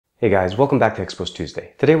Hey guys, welcome back to Xposed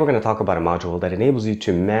Tuesday. Today we're going to talk about a module that enables you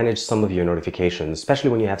to manage some of your notifications,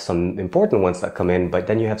 especially when you have some important ones that come in, but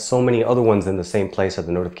then you have so many other ones in the same place at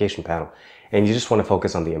the notification panel, and you just want to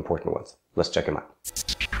focus on the important ones. Let's check them out.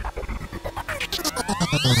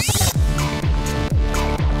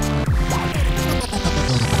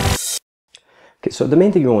 Okay, so the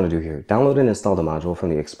main thing you want to do here, download and install the module from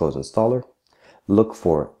the Xposed installer. Look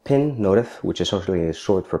for PinNotif, which essentially is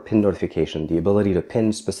short for pin notification, the ability to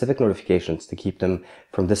pin specific notifications to keep them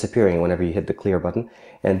from disappearing whenever you hit the clear button.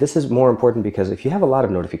 And this is more important because if you have a lot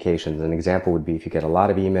of notifications, an example would be if you get a lot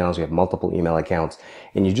of emails, you have multiple email accounts,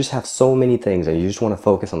 and you just have so many things and you just want to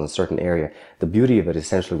focus on a certain area, the beauty of it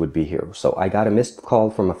essentially would be here. So I got a missed call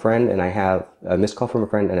from a friend, and I have a missed call from a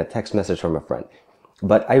friend and a text message from a friend.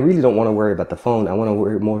 But I really don't want to worry about the phone. I want to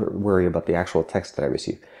worry about the actual text that I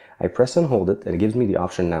receive. I press and hold it, and it gives me the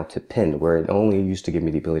option now to pin, where it only used to give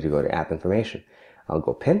me the ability to go to app information. I'll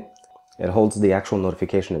go pin. It holds the actual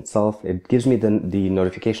notification itself. It gives me the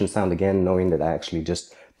notification sound again, knowing that I actually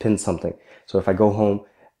just pinned something. So if I go home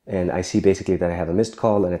and I see basically that I have a missed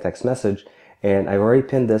call and a text message, and I've already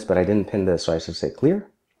pinned this, but I didn't pin this, so I should say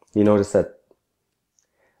clear. You notice that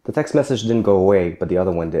the text message didn't go away, but the other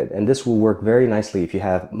one did. And this will work very nicely if you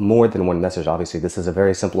have more than one message. Obviously, this is a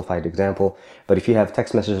very simplified example, but if you have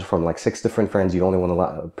text messages from like 6 different friends, you only want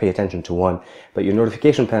to pay attention to one, but your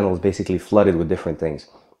notification panel is basically flooded with different things.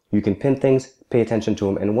 You can pin things, pay attention to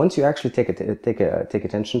them, and once you actually take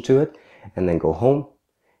attention to it and then go home,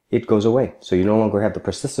 it goes away. So you no longer have the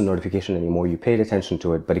persistent notification anymore. You paid attention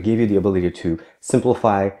to it, but it gave you the ability to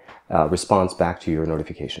simplify response back to your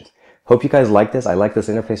notifications. Hope you guys like this. I like this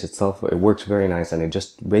interface itself. It works very nice, and it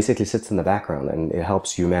just basically sits in the background and it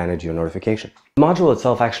helps you manage your notification. The module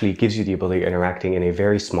itself actually gives you the ability of interacting in a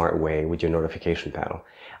very smart way with your notification panel.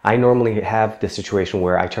 I normally have this situation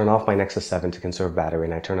where I turn off my Nexus 7 to conserve battery,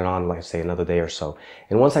 and I turn it on, let's say, another day or so.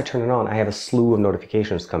 And once I turn it on, I have a slew of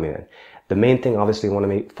notifications coming in. The main thing obviously I want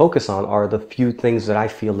to focus on are the few things that I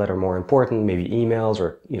feel that are more important, maybe emails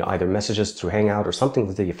or either messages through Hangout or something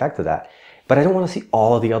to the effect of that. But I don't want to see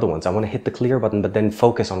all of the other ones. I want to hit the clear button, but then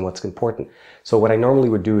focus on what's important. So what I normally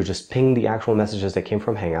would do is just ping the actual messages that came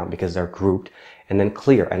from Hangout because they're grouped, and then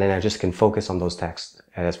clear. And then I just can focus on those texts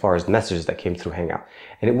as far as messages that came through Hangout.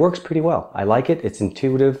 And it works pretty well. I like it. It's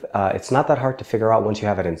intuitive. It's not that hard to figure out once you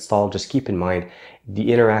have it installed. Just keep in mind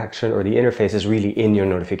the interaction or the interface is really in your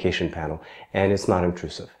notification panel, and it's not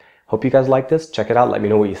intrusive. Hope you guys like this. Check it out. Let me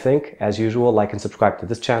know what you think. As usual, like and subscribe to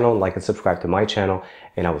this channel, like and subscribe to my channel,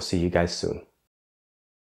 and I will see you guys soon.